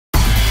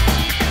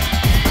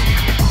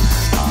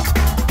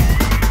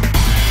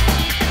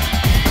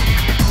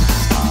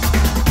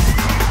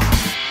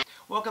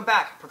Welcome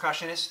back,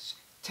 percussionists.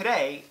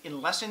 Today,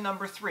 in lesson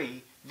number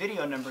 3,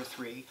 video number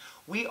 3,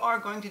 we are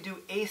going to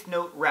do eighth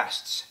note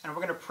rests, and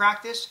we're going to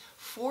practice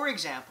 4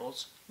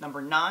 examples,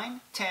 number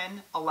 9,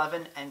 10,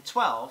 11, and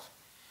 12,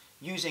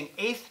 using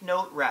eighth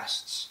note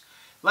rests.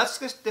 Let's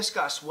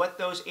discuss what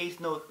those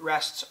eighth note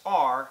rests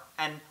are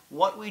and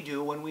what we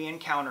do when we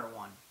encounter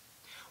one.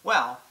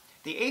 Well,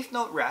 the eighth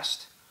note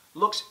rest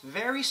looks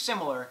very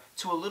similar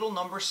to a little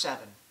number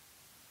 7,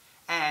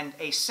 and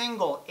a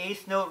single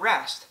eighth note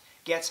rest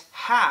gets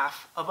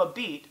half of a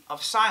beat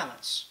of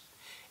silence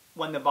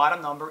when the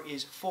bottom number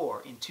is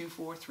 4 in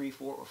 2/4,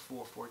 3/4, or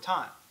 4/4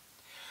 time.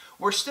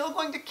 We're still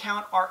going to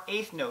count our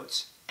eighth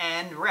notes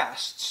and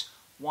rests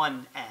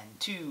 1 and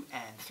 2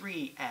 and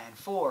 3 and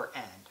 4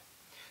 and.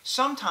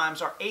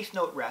 Sometimes our eighth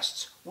note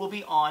rests will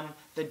be on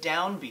the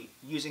downbeat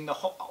using the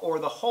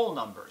whole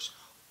numbers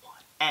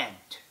 1 and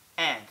 2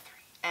 and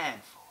 3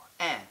 and 4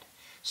 and.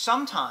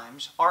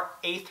 Sometimes our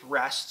eighth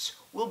rests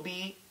will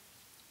be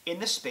in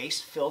the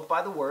space filled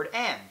by the word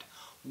and.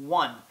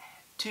 1 and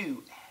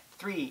 2 and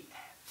 3 and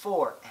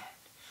 4 and.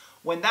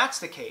 When that's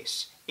the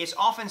case, it's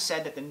often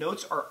said that the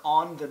notes are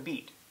on the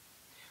beat.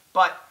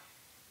 But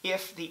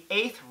if the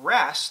eighth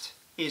rest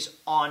is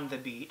on the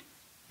beat,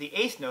 the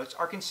eighth notes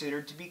are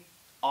considered to be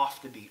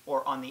off the beat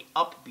or on the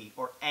upbeat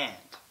or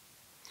and.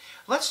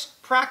 Let's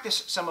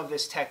practice some of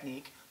this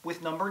technique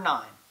with number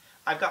 9.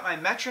 I've got my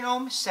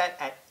metronome set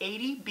at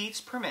 80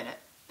 beats per minute.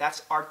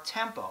 That's our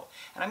tempo.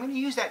 And I'm going to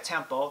use that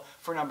tempo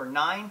for number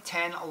 9,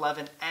 10,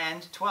 11,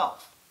 and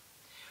 12.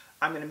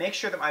 I'm going to make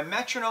sure that my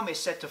metronome is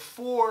set to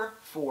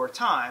 4/4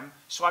 time,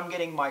 so I'm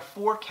getting my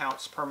 4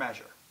 counts per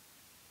measure.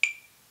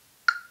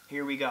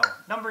 Here we go.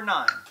 Number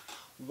 9.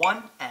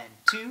 1 and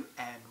 2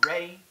 and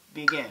ready,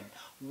 begin.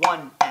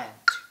 1 and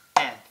 2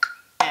 and 3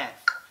 and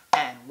 4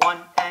 and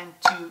 1 and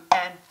 2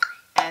 and 3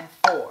 and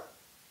 4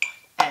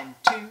 and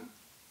 2,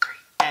 3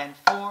 and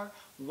 4,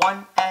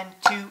 1 and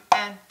 2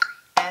 and 3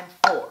 and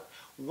 4,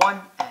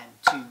 1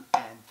 and 2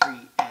 and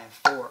 3 and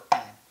 4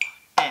 and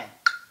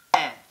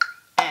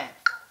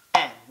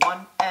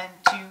 1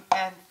 and 2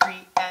 and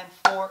 3 and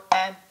 4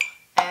 and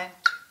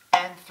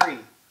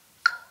 3,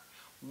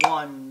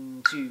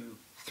 1, 2,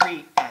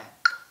 3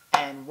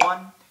 and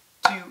 1,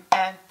 2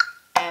 and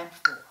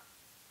 4,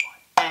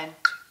 1 and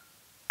 2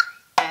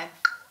 and 4,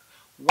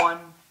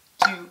 1,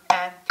 2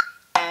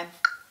 and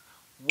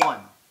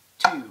 1,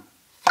 2,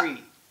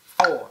 3,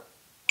 4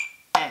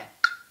 and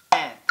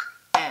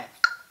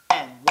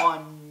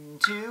 1,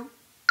 2, 3, 4,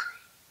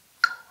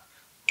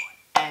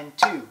 and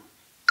 2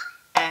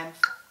 and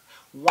 4,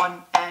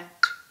 1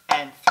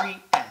 and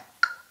 3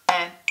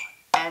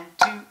 and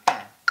 2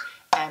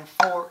 and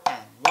 4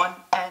 and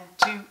 1 and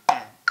 2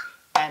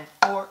 and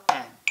 4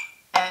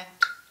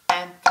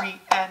 and 3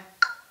 and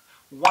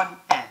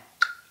 1 and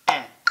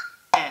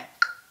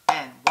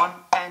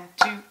 1 and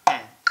 2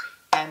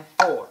 and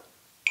 4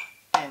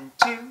 and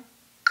 2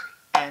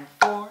 and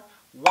 4,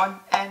 1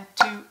 and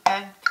 2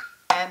 and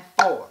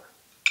 4.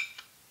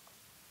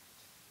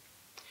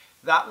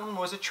 That one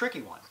was a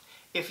tricky one.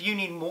 If you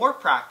need more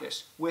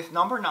practice with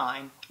number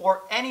 9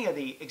 or any of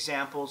the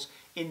examples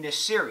in this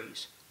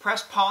series,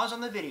 press pause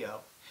on the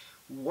video,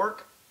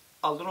 work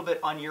a little bit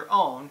on your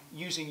own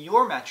using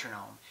your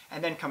metronome,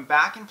 and then come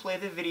back and play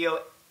the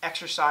video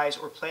exercise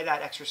or play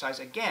that exercise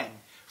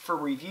again for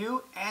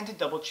review and to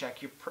double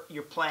check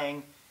your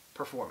playing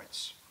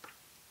performance.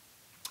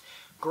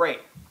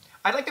 Great.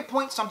 I'd like to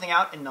point something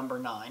out in number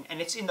 9,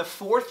 and it's in the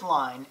 4th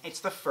line. It's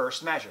the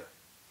first measure.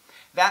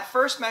 That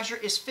first measure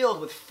is filled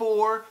with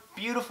 4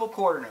 beautiful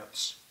quarter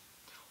notes.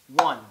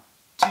 1,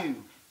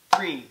 2,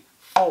 3,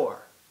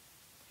 4.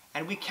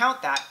 And we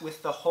count that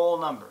with the whole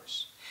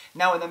numbers.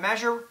 Now in the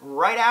measure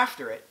right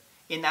after it,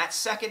 in that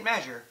second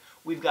measure,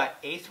 we've got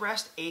eighth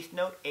rest, eighth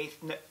note,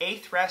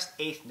 eighth rest,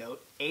 eighth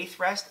note, eighth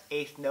rest,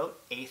 eighth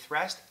note, eighth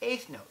rest,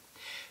 eighth note.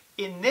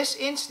 In this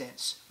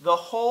instance, the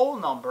whole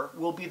number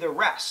will be the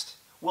rest.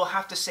 We'll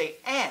have to say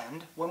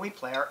and when we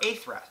play our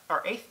eighth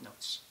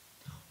notes.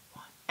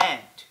 1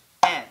 and 2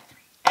 and 3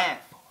 and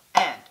 4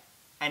 and.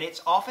 And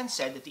it's often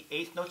said that the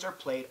eighth notes are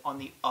played on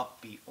the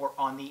upbeat or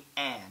on the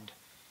and.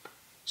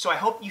 So I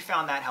hope you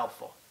found that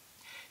helpful.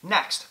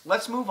 Next,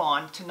 let's move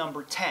on to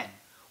number 10.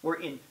 We're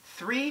in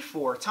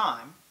 3/4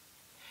 time,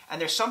 and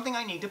there's something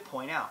I need to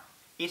point out.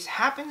 It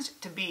happens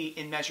to be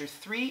in measure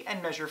 3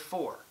 and measure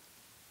 4.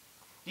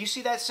 Do you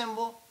see that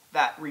symbol?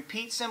 That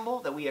repeat symbol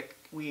that we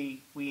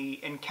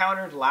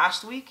encountered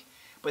last week?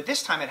 But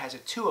this time it has a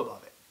 2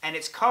 above it, and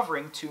it's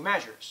covering 2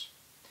 measures.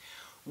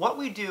 What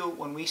we do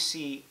when we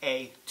see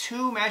a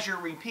 2-measure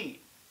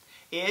repeat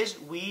is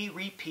we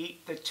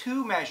repeat the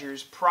 2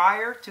 measures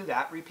prior to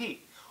that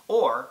repeat.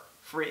 Or,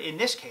 in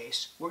this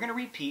case, we're going to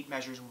repeat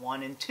measures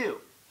 1 and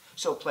 2.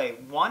 So play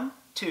 1,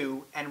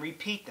 2, and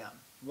repeat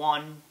them.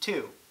 1,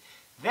 2.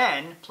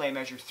 Then play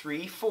measure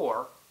 3,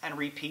 4, and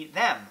repeat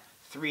them.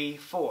 3,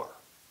 4.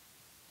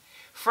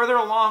 Further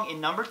along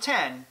in number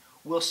 10,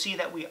 we'll see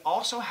that we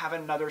also have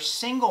another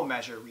single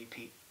measure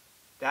repeat.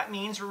 That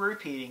means we're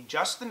repeating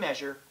just the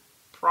measure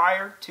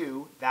prior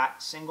to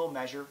that single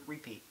measure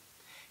repeat.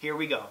 Here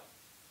we go.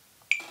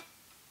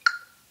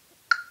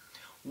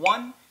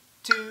 1,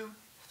 2,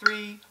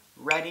 3,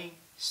 ready,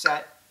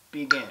 set,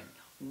 begin.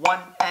 1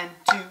 and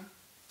 2,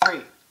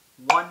 3.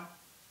 1,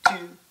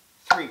 2,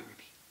 3. Repeat.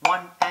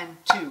 1 and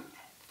 2,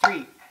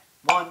 3.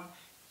 1,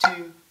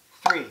 2,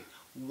 3.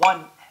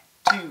 1,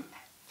 2,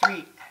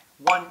 3.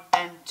 1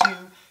 and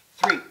 2,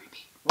 3.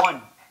 Repeat.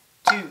 1,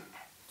 2,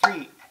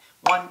 3.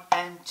 1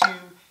 and 2,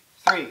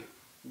 3.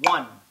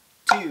 1,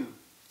 2,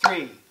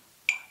 3.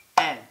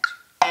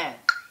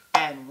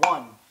 And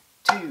 1,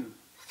 2,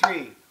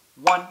 3.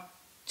 1,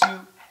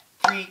 2,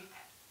 3.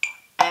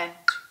 And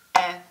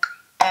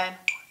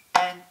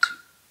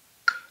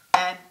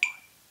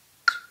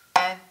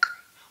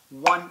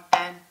 1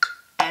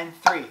 and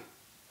 3.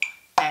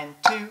 And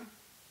 2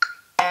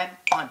 and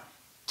 1,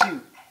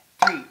 2,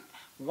 3.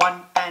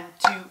 1 and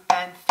 2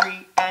 and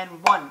 3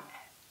 and 1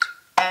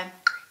 and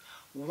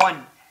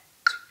 1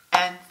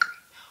 and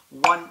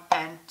 1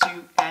 and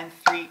 2 and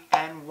 3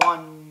 and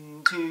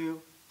 1,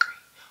 2,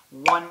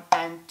 1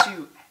 and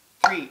 2,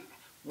 3,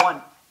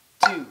 1,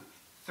 2,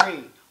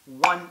 3,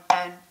 1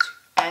 and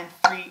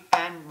 3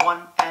 and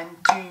 1 and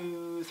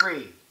 2,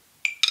 3.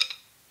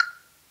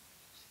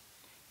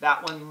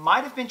 That one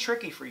might have been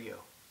tricky for you.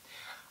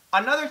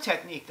 Another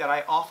technique that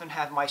I often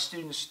have my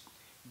students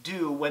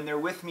do when they're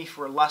with me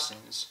for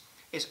lessons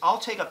is I'll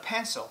take a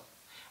pencil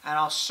and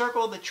I'll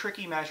circle the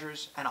tricky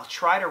measures and I'll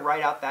try to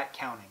write out that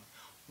counting.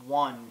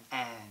 1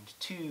 and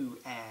 2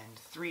 and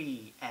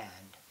 3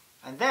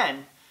 and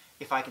then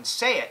if I can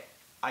say it,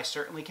 I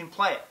certainly can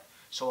play it.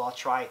 So I'll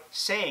try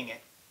saying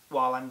it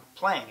while I'm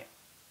playing it.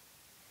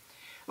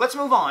 Let's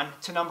move on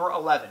to number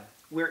 11.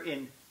 We're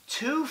in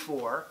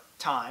 2/4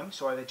 time,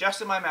 so I've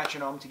adjusted my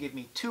metronome to give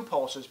me 2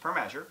 pulses per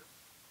measure.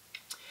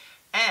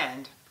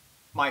 And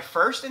my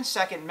first and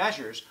second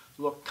measures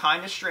look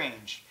kind of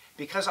strange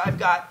because I've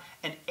got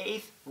an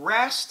 8th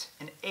rest,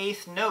 an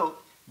 8th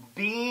note,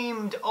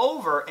 beamed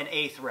over an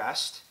 8th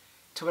rest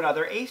to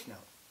another 8th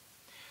note.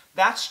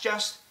 That's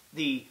just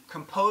the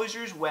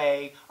composer's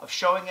way of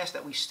showing us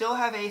that we still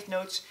have 8th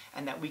notes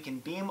and that we can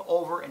beam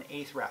over an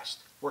 8th rest.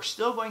 We're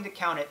still going to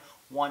count it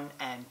 1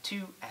 and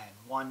 2 and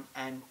 1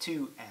 and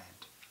 2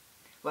 and.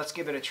 Let's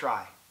give it a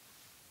try.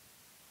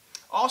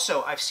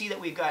 Also, I see that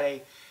we've got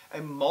a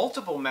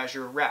multiple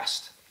measure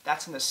rest.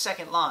 That's in the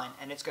second line,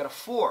 and it's got a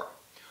 4.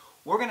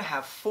 We're going to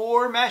have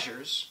 4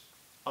 measures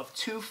of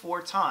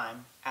 2/4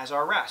 time as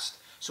our rest.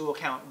 So we'll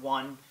count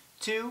 1,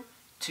 2,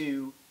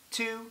 2,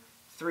 2,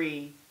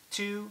 3,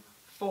 2,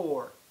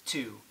 4,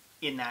 2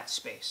 in that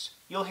space.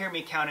 You'll hear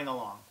me counting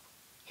along.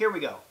 Here we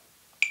go.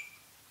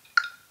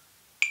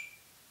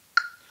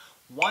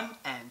 1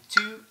 and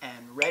 2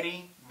 and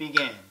ready,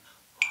 begin.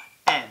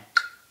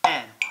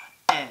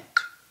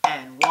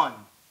 And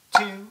 1,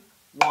 2,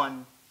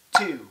 1,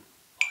 2.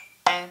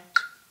 And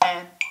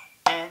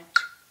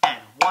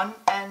 1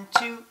 and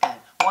 2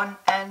 and 1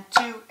 and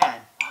 2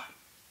 and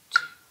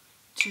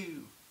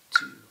 2,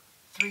 2,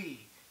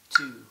 3,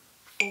 2,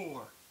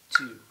 4,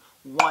 2.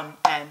 1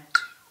 and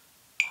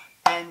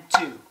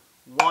 2,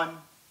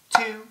 1,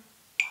 2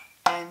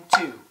 and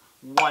 2.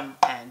 1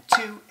 and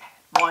 2,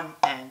 1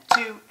 and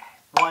 2,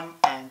 1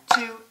 and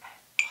 2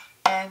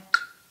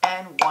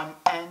 and 1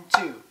 and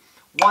 2.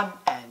 1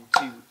 and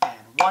 2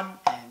 and 1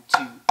 and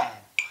 2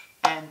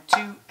 and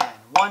 2 and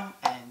 1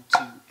 and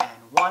 2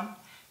 and 1,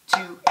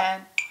 2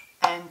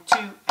 and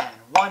 2 and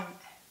 1,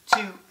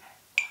 2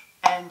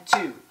 and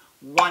 2.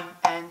 1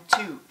 and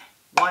 2,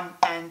 1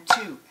 and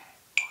 2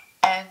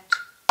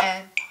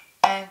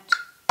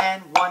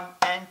 and 1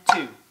 and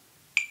 2.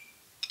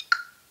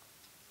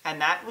 And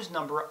that was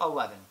number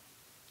 11.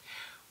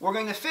 We're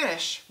going to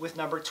finish with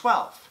number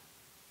 12.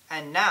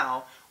 And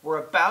now we're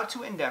about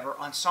to endeavor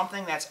on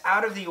something that's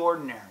out of the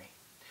ordinary.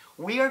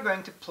 We are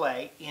going to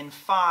play in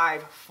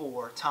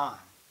 5/4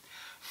 time.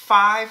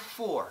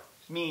 5/4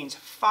 means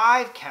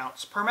 5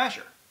 counts per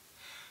measure.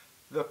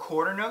 The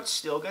quarter note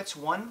still gets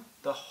 1,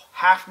 the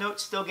half note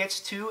still gets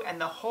 2, and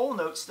the whole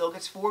note still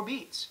gets 4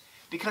 beats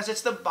because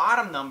it's the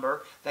bottom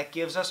number that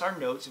gives us our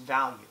note's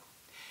value.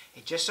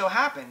 It just so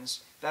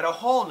happens that a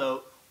whole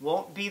note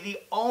won't be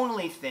the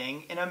only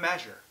thing in a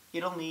measure.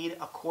 It'll need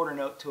a quarter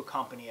note to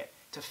accompany it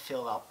to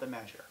fill out the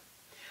measure.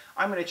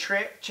 I'm going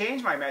to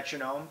change my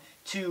metronome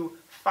to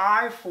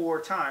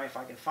 5/4 time, if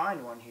I can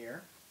find one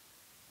here.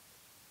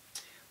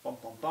 Bum,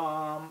 bum,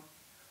 bum.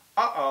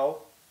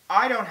 Uh-oh,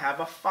 I don't have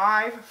a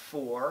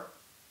 5/4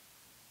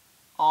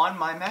 on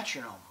my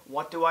metronome.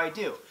 What do I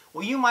do?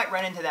 Well, you might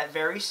run into that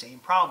very same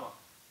problem.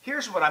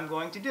 Here's what I'm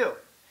going to do.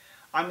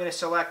 I'm going to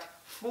select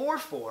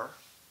 4/4,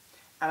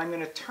 and I'm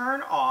going to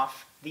turn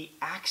off the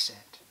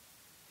accent.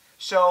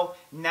 So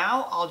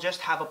now I'll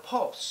just have a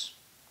pulse.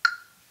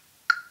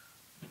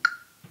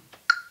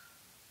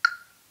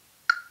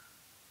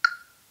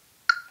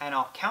 And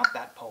I'll count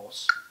that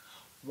pulse.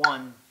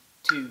 1,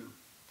 2,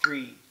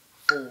 3,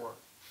 4,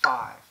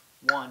 5.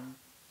 1,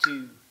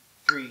 2,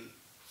 3,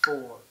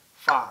 4,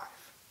 5.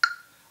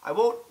 I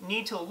won't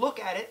need to look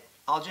at it.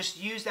 I'll just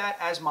use that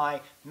as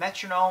my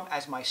metronome,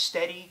 as my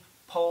steady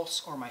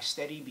pulse or my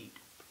steady beat.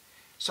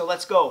 So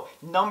let's go.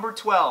 Number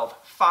 12,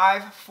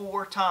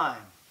 5/4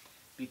 time.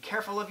 Be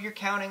careful of your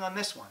counting on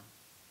this one.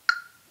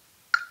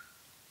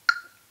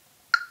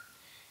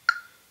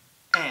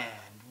 And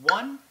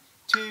 1,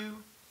 2,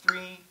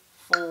 3,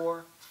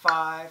 4,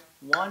 5.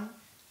 1,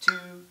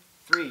 2,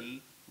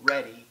 3.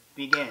 Ready,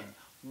 begin.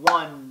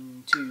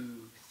 1,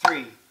 2,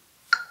 3,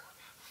 4,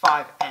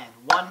 5, and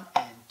 1,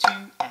 and 2,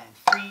 and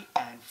 3,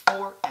 and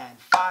 4, and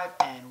 5,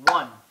 and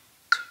 1,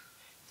 2,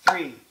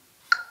 3,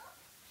 4,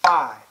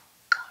 5.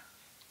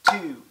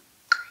 1, 2,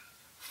 3,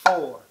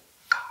 4,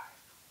 5.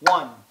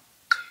 1,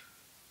 2,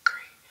 3,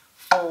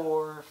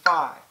 4,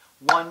 5.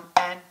 1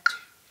 and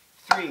 2,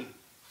 3,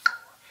 4,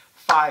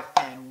 5,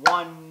 and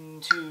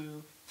 1,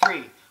 2,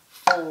 3,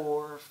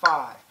 4,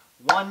 5.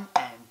 1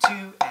 and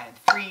 2 and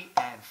 3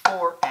 and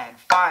 4 and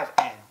 5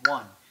 and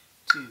 1,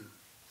 2,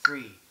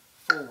 3,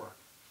 4,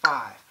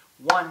 5.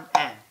 1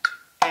 and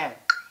 2 and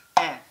 3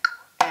 and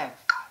 4 and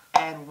 5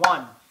 and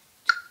 1,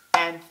 2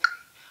 and 3,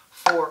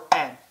 4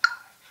 and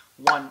 5.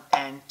 1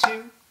 and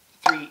 2,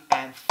 3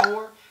 and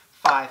 4,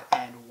 5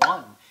 and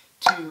 1,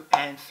 2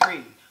 and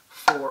 3,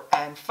 4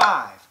 and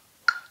 5.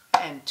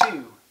 1 and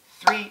 2,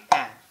 3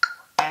 and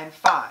 4 and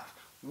 5.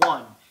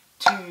 1,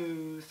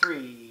 2,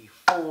 3,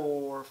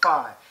 4,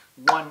 5.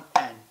 1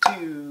 and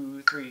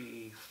 2,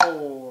 3,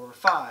 4,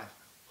 5.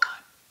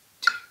 1,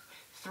 2,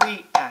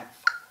 3 and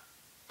 4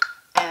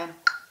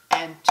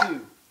 and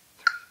 2,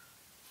 3,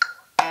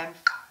 4 and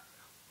 5.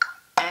 1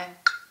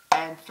 and 2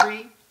 and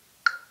 3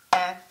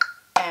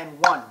 and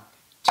 1,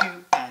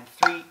 2 and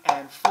 3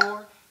 and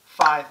 4,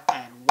 5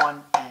 and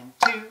 1 and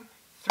 2,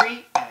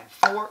 3 and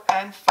 4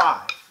 and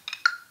 5.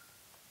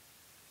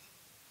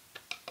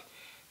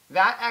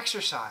 That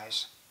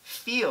exercise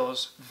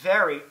feels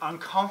very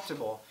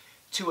uncomfortable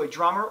to a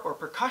drummer or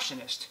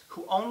percussionist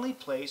who only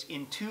plays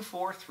in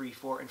 2/4,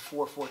 3/4, and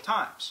 4/4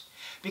 times,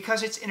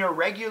 because it's an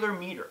irregular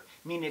meter.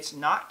 I mean, it's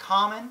not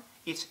common,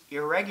 it's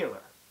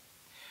irregular.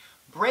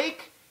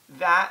 Break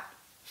that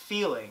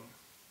feeling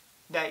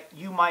that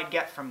you might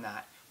get from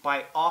that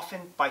by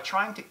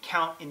trying to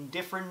count in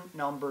different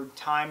numbered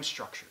time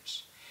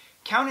structures.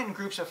 Count in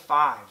groups of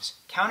 5s,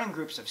 count in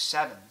groups of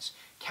 7s,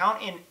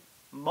 count in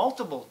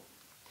multiple.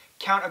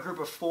 Count a group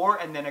of 4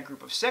 and then a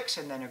group of 6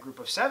 and then a group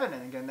of 7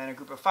 and then a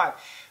group of 5.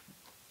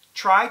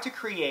 Try to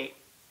create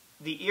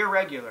the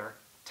irregular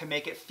to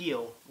make it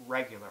feel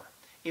regular.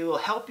 It will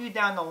help you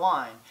down the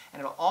line,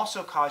 and it will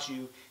also cause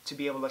you to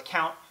be able to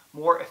count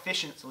more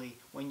efficiently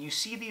when you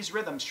see these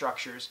rhythm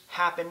structures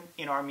happen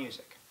in our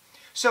music.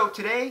 So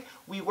today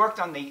we worked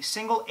on the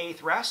single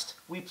eighth rest.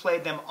 We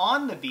played them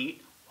on the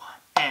beat,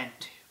 1 and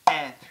 2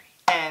 and 3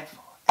 and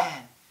 4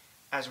 and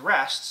as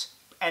rests,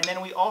 and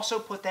then we also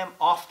put them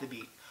off the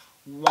beat.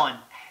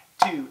 1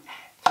 and 2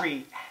 and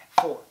 3 and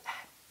 4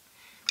 and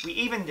we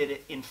even did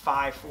it in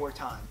 5/4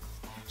 time.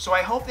 So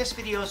I hope this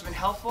video has been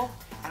helpful,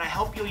 and I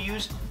hope you'll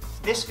use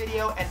this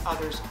video and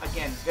others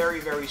again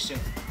very, very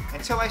soon.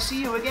 Until I see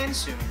you again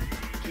soon,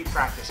 keep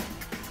practicing.